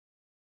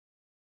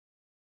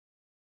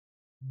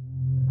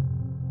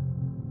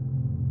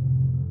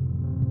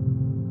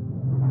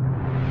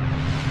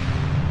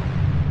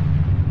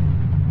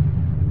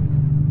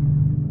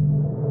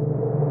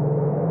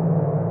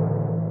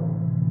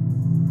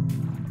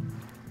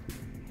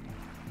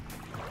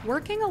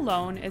Working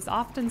alone is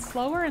often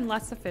slower and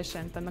less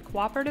efficient than the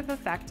cooperative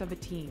effect of a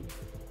team.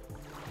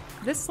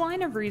 This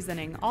line of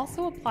reasoning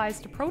also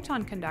applies to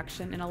proton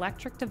conduction in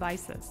electric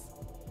devices.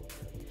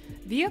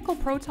 Vehicle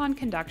proton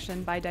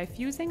conduction by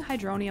diffusing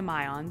hydronium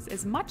ions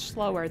is much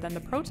slower than the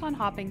proton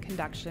hopping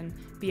conduction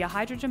via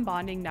hydrogen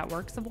bonding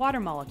networks of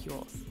water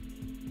molecules.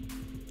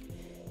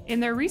 In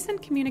their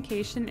recent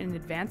communication in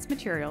Advanced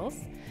Materials,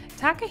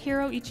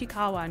 Takahiro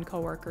Ichikawa and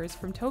coworkers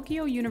from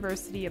Tokyo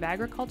University of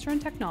Agriculture and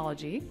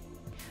Technology,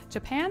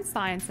 Japan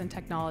Science and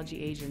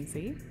Technology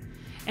Agency,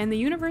 and the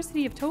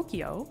University of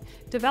Tokyo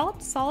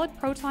developed solid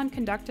proton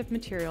conductive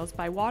materials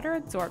by water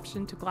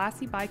absorption to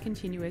glassy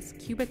bicontinuous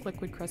cubic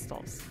liquid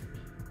crystals.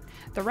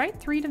 The right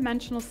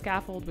three-dimensional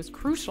scaffold was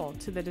crucial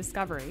to the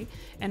discovery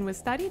and was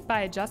studied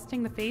by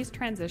adjusting the phase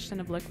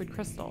transition of liquid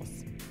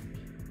crystals.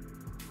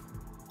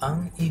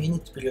 An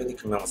infinite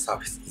periodic Riemann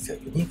surface is a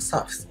unique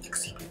surface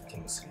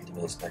exhibiting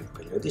three-dimensional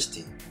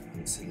periodicity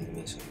and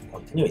three-dimensional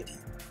continuity.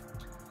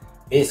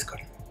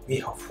 Basically, we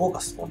have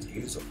focused on the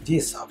use of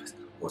these surfaces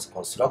for the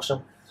construction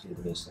of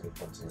three-dimensional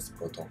continuous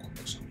proton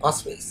conduction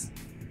pathways.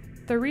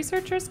 The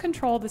researchers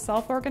control the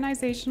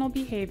self-organizational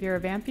behavior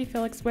of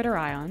amphiphilic Zwitter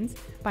ions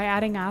by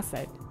adding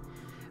acid.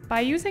 By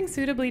using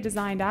suitably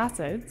designed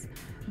acids,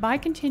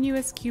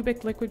 bicontinuous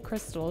cubic liquid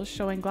crystals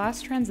showing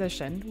glass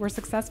transition were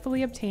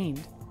successfully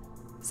obtained.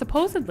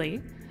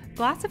 Supposedly,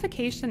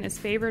 glassification is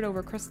favored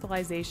over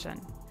crystallization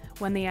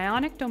when the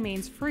ionic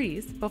domains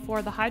freeze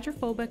before the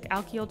hydrophobic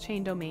alkyl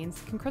chain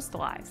domains can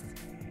crystallize.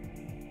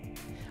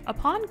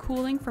 Upon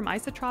cooling from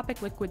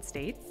isotropic liquid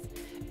states,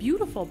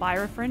 beautiful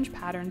birefringe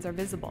patterns are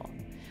visible,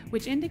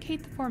 which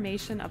indicate the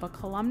formation of a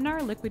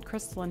columnar liquid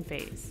crystalline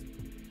phase.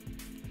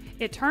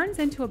 It turns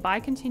into a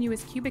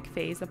bicontinuous cubic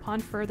phase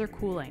upon further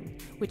cooling,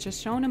 which is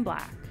shown in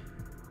black.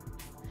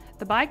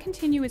 The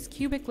bicontinuous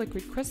cubic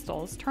liquid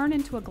crystals turn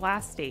into a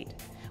glass state,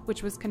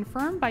 which was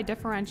confirmed by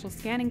differential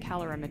scanning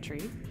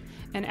calorimetry,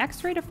 and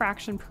X-ray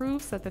diffraction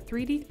proves that the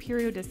 3D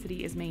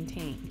periodicity is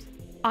maintained.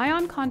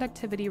 Ion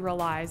conductivity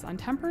relies on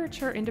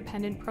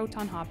temperature-independent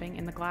proton hopping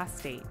in the glass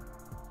state.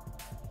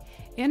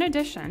 In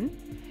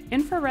addition,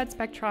 infrared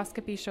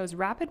spectroscopy shows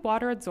rapid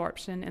water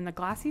adsorption in the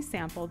glassy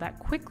sample that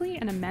quickly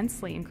and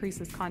immensely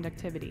increases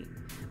conductivity,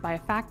 by a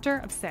factor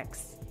of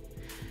 6.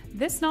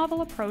 This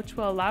novel approach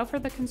will allow for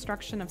the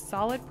construction of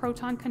solid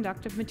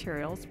proton-conductive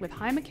materials with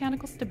high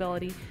mechanical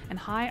stability and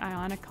high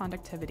ionic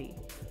conductivity.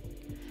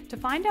 To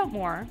find out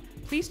more,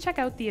 please check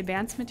out the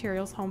Advanced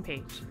Materials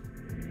homepage.